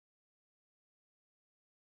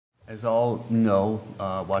As all know,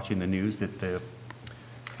 watching the news, that the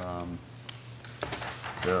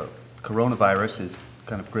coronavirus is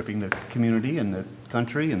kind of gripping the community and the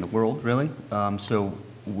country and the world, really. So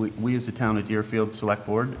we as the town of Deerfield Select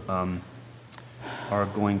Board are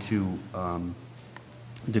going to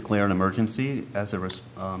declare an emergency as to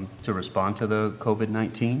respond to the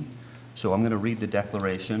COVID-19. So I'm going to read the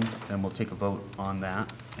declaration, and we'll take a vote on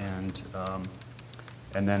that. And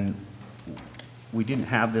then we didn't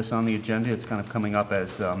have this on the agenda. It's kind of coming up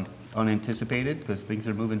as unanticipated because things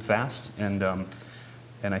are moving fast. And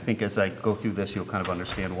I think as I go through this, you'll kind of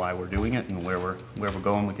understand why we're doing it and where we're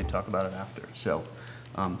going. We can talk about it after. So,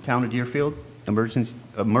 Town of Deerfield,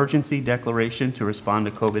 emergency declaration to respond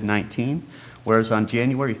to COVID-19. Whereas on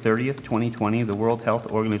January 30th, 2020, the World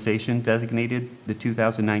Health Organization designated the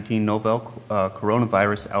 2019 novel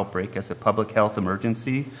coronavirus outbreak as a public health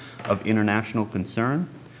emergency of international concern.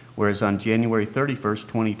 Whereas on January 31st,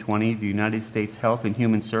 2020, the United States Health and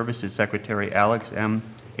Human Services Secretary Alex M.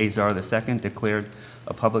 Azar II declared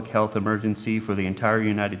a public health emergency for the entire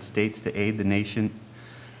United States to aid the nation's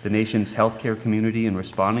healthcare community in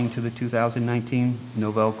responding to the 2019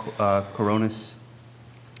 novel coronavirus,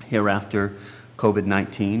 hereafter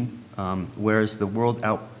COVID-19. Whereas the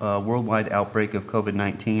worldwide outbreak of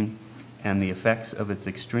COVID-19 and the effects of its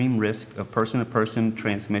extreme risk of person-to-person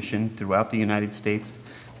transmission throughout the United States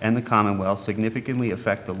and the Commonwealth significantly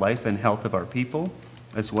affect the life and health of our people,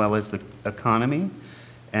 as well as the economy,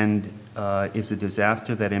 and is a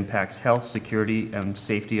disaster that impacts health, security, and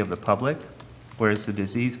safety of the public. Whereas the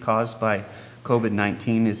disease caused by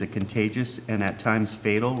COVID-19 is a contagious and at times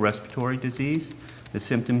fatal respiratory disease, the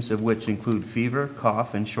symptoms of which include fever,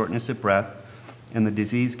 cough, and shortness of breath, and the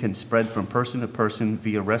disease can spread from person to person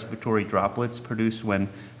via respiratory droplets produced when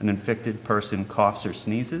an infected person coughs or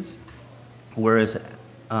sneezes. Whereas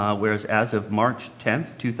as of March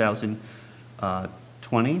 10th,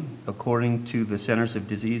 2020, according to the Centers of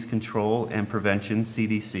Disease Control and Prevention,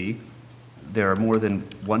 CDC, there are more than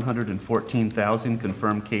 114,000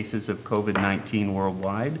 confirmed cases of COVID-19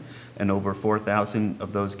 worldwide, and over 4,000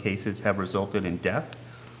 of those cases have resulted in death.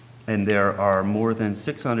 And there are more than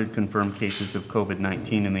 600 confirmed cases of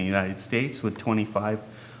COVID-19 in the United States, with 25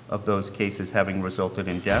 of those cases having resulted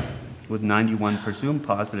in death, with 91 presumed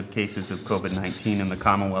positive cases of COVID-19 in the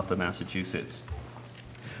Commonwealth of Massachusetts.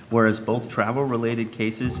 Whereas both travel-related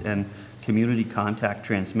cases and community contact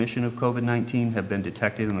transmission of COVID-19 have been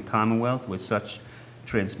detected in the Commonwealth, with such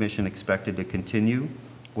transmission expected to continue.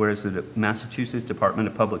 Whereas the Massachusetts Department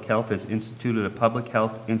of Public Health has instituted a public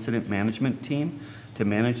health incident management team to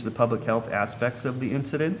manage the public health aspects of the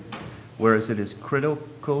incident. Whereas it is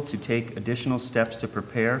critical to take additional steps to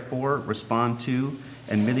prepare for, respond to,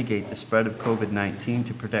 and mitigate the spread of COVID-19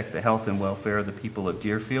 to protect the health and welfare of the people of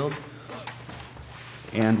Deerfield.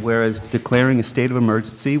 And whereas declaring a state of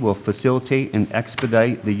emergency will facilitate and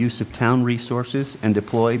expedite the use of town resources and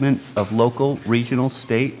deployment of local, regional,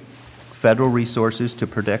 state, federal resources to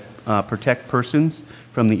protect persons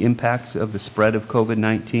from the impacts of the spread of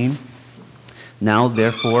COVID-19. Now,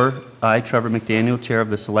 therefore, I, Trevor McDaniel, Chair of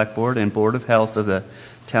the Select Board and Board of Health of the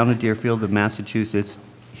Town of Deerfield of Massachusetts,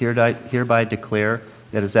 hereby declare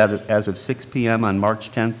that as of 6 p.m. on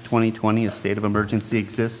March 10th, 2020, a state of emergency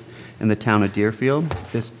exists in the Town of Deerfield.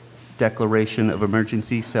 This declaration of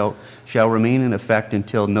emergency shall remain in effect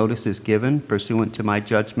until notice is given pursuant to my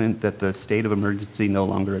judgment that the state of emergency no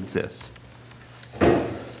longer exists. Take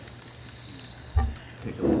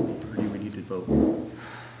a vote, or do we need to vote?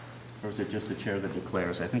 Or is it just the chair that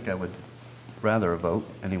declares? I think I would rather a vote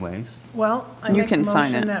anyways. Well, I You make a can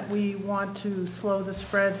sign motion it. that we want to slow the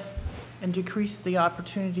spread and decrease the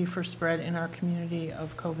opportunity for spread in our community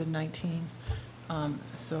of COVID-19.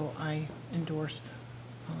 So I endorse.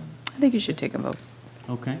 I think you should take a vote.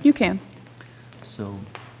 Okay. You can. So,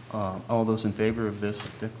 all those in favor of this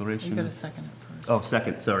declaration? You got to second it first. Oh,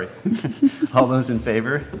 second, sorry. All those in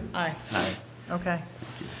favor? Aye. Aye. Okay.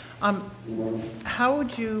 How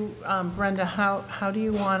would you, Brenda, how do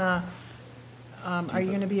you want to, are you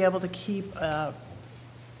going to be able to keep,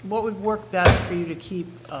 what would work best for you to keep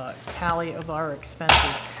a tally of our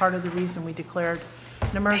expenses? Part of the reason we declared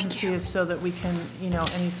an emergency is so that we can,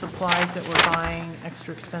 any supplies that we're buying,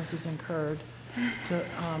 extra expenses incurred,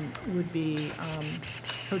 would be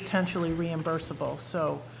potentially reimbursable.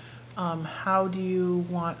 So how do you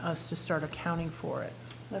want us to start accounting for it?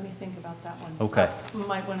 Let me think about that one. Okay. We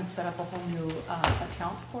might want to set up a whole new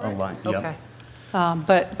account for Oh, it. line, yep. Okay.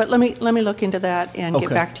 But let me look into that and get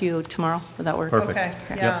Okay. back to you tomorrow. Would that work? Perfect. Okay,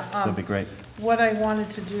 Yep, yeah. that'd be great. What I wanted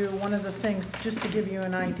to do, one of the things, just to give you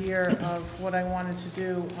an idea of what I wanted to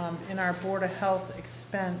do, in our Board of Health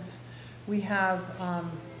expense, we have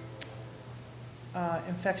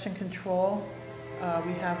Infection control,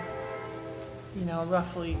 we have,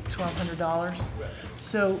 roughly $1,200.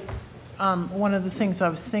 So one of the things I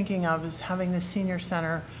was thinking of is having the senior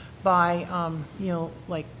center buy,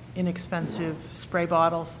 like inexpensive spray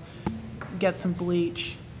bottles, get some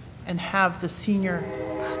bleach, and have the senior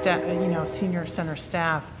center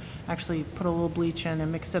staff actually put a little bleach in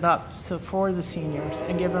and mix it up for the seniors,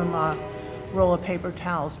 and give them a roll of paper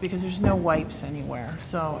towels, because there's no wipes anywhere.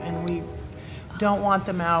 So, and we don't want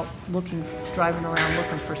them out driving around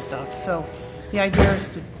looking for stuff. So the idea is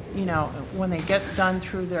to, when they get done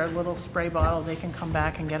through their little spray bottle, they can come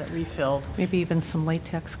back and get it refilled, Maybe even some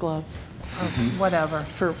latex gloves or whatever.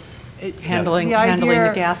 for handling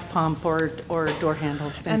the gas pump or door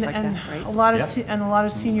handles, things like that, right? A lot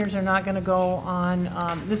of seniors are not going to go on,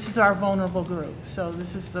 this is our vulnerable group, so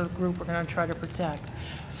this is the group we're going to try to protect.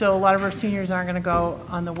 So a lot of our seniors aren't going to go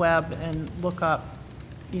on the web and look up,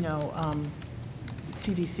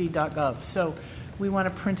 cdc.gov. So we want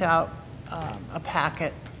to print out a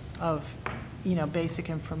packet of, basic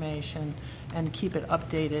information and keep it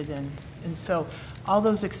updated. And so all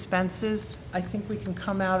those expenses, I think we can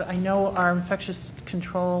come out. I know our infectious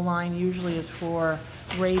control line usually is for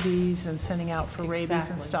rabies and sending out for rabies and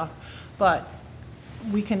Exactly. stuff, but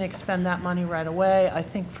we can expend that money right away. I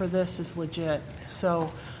think for this is legit.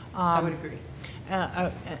 So I would agree.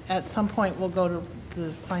 at some point, we'll go to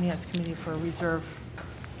the Finance Committee for a reserve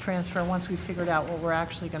transfer once we figured out what we're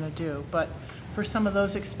actually going to do. But for some of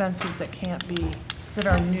those expenses that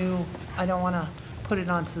are new, I don't want to put it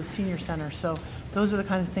onto the senior center. So those are the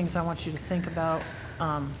kind of things I want you to think about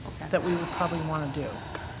that we would probably want to do.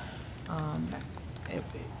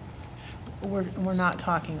 We're not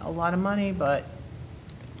talking a lot of money, but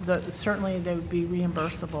certainly they would be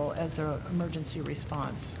reimbursable as an emergency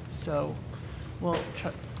response. So we'll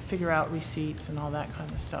figure out receipts and all that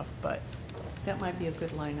kind of stuff, but. That might be a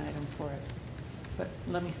good line item for it, but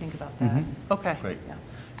let me think about that. Okay. Great. Yeah.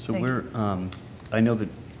 So Thank we're, I know that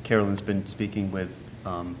Carolyn's been speaking with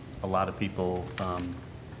a lot of people,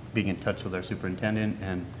 being in touch with our superintendent,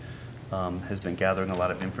 and has been gathering a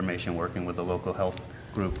lot of information, working with the local health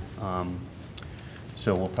group.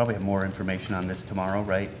 So we'll probably have more information on this tomorrow,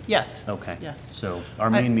 right? Yes. Okay. Yes. So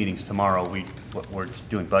our main meeting's tomorrow. We're just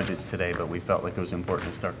doing budgets today, but we felt like it was important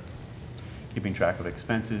to start keeping track of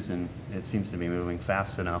expenses, and it seems to be moving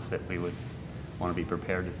fast enough that we would want to be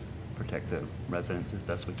prepared to protect the residents as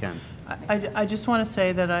best we can. I just want to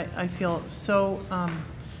say that I feel so,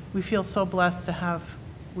 we feel so blessed to have,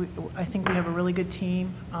 I think we have a really good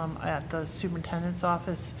team at the superintendent's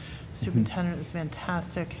office. Superintendent is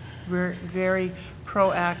fantastic, very, very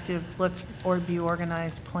proactive, be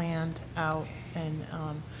organized, planned out, and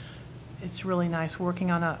it's really nice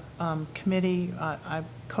working on a committee. I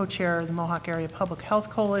co-chair the Mohawk Area Public Health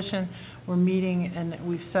Coalition. We're meeting, and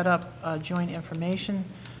we've set up a joint information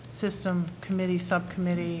system committee,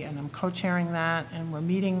 subcommittee, and I'm co-chairing that, and we're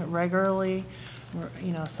meeting regularly. We're,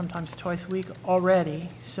 sometimes twice a week already.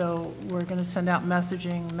 So we're going to send out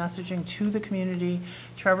messaging to the community.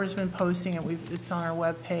 Trevor's been posting it. It's on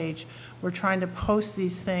our webpage. We're trying to post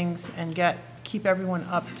these things and keep everyone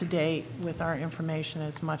up to date with our information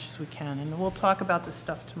as much as we can. And we'll talk about this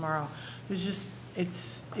stuff tomorrow.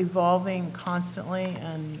 It's evolving constantly,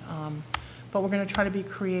 and but we're going to try to be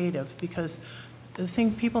creative, because the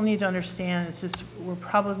thing people need to understand is we're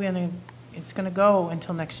probably it's going to go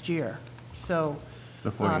until next year. So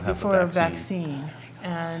before a vaccine,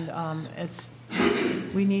 and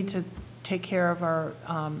we need to take care of our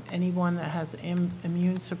anyone that has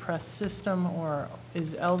immune suppressed system or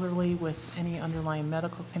is elderly with any underlying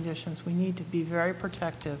medical conditions. We need to be very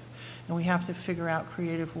protective, and we have to figure out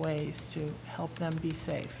creative ways to help them be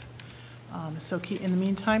safe. So in the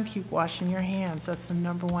meantime, keep washing your hands. That's the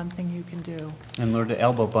 #1 thing you can do. And learn to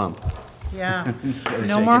elbow bump. Yeah. Instead of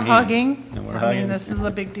No more shaking hands. hugging. No more I mean, hugging. this is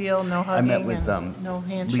a big deal, no I hugging met with and no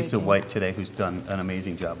handshaking. Lisa White today, who's done an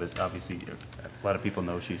amazing job. As obviously, a lot of people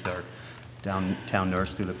know she's our downtown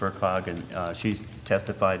nurse through the FERCOG, and she's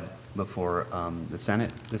testified before the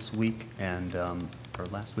Senate this week, and or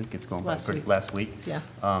last week. It's going by pretty last week. Yeah.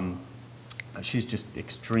 She's just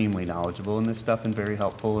extremely knowledgeable in this stuff and very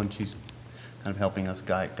helpful, and she's kind of helping us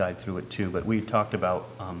guide through it too. But we talked about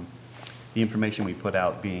the information we put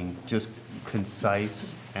out being just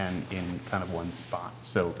concise and in kind of one spot.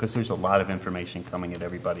 So, because there's a lot of information coming at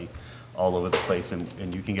everybody all over the place,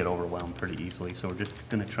 and you can get overwhelmed pretty easily. So we're just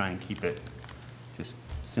going to try and keep it just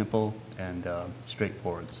simple and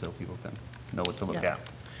straightforward, so people can know what to look at.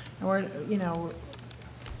 And we're, I don't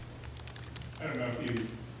know if you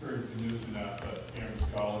heard the news or not, but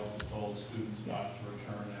Amherst College has told students not to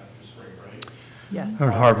return after spring break. yes.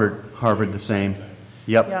 Harvard the same.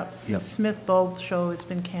 Yep. Smith Bulb Show has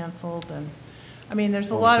been canceled, and, I mean, there's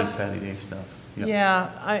a lot of. Fatty Day stuff. Yep.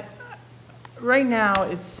 Yeah, right now,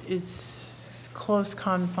 it's close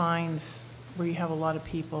confines where you have a lot of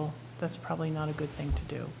people. That's probably not a good thing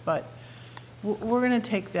to do. But we're going to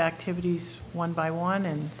take the activities one by one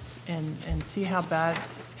and see how bad.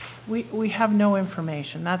 We have no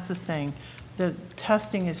information. That's the thing. The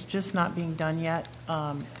testing is just not being done yet,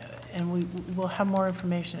 and we'll have more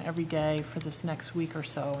information every day for this next week or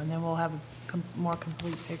so, and then we'll have a more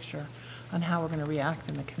complete picture on how we're going to react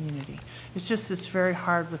in the community. It's very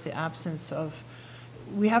hard with the absence of,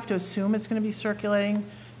 we have to assume it's going to be circulating,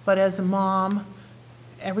 but as a mom,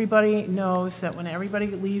 everybody knows that when everybody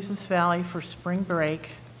leaves this valley for spring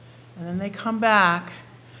break, and then they come back,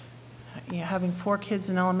 having 4 kids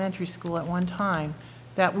in elementary school at one time,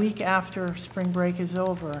 that week after spring break is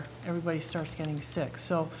over, everybody starts getting sick.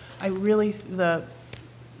 So the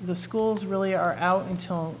schools really are out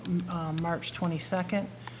until March 22nd.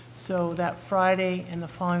 So that Friday and the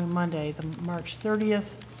following Monday, the March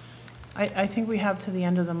 30th, I think we have to the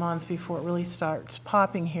end of the month before it really starts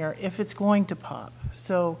popping here, if it's going to pop.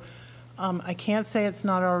 So I can't say it's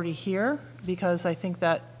not already here, because I think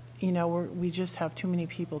that, we just have too many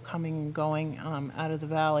people coming and going out of the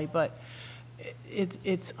valley. But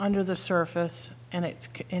it's under the surface, and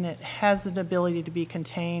it has an ability to be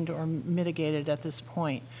contained or mitigated at this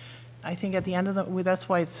point. I think at the end of that's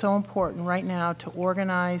why it's so important right now to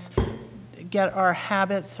organize, get our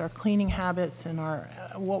habits, our cleaning habits, and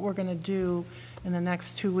what we're going to do in the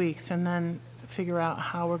next 2 weeks, and then figure out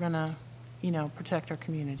how we're going to, protect our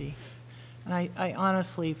community. And I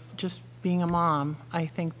honestly, just being a mom, I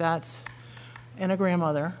think and a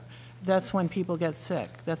grandmother, that's when people get sick.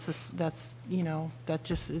 That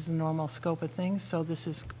just is the normal scope of things. So this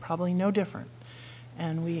is probably no different.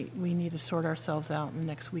 And we need to sort ourselves out in the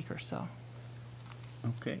next week or so.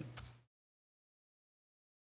 Okay.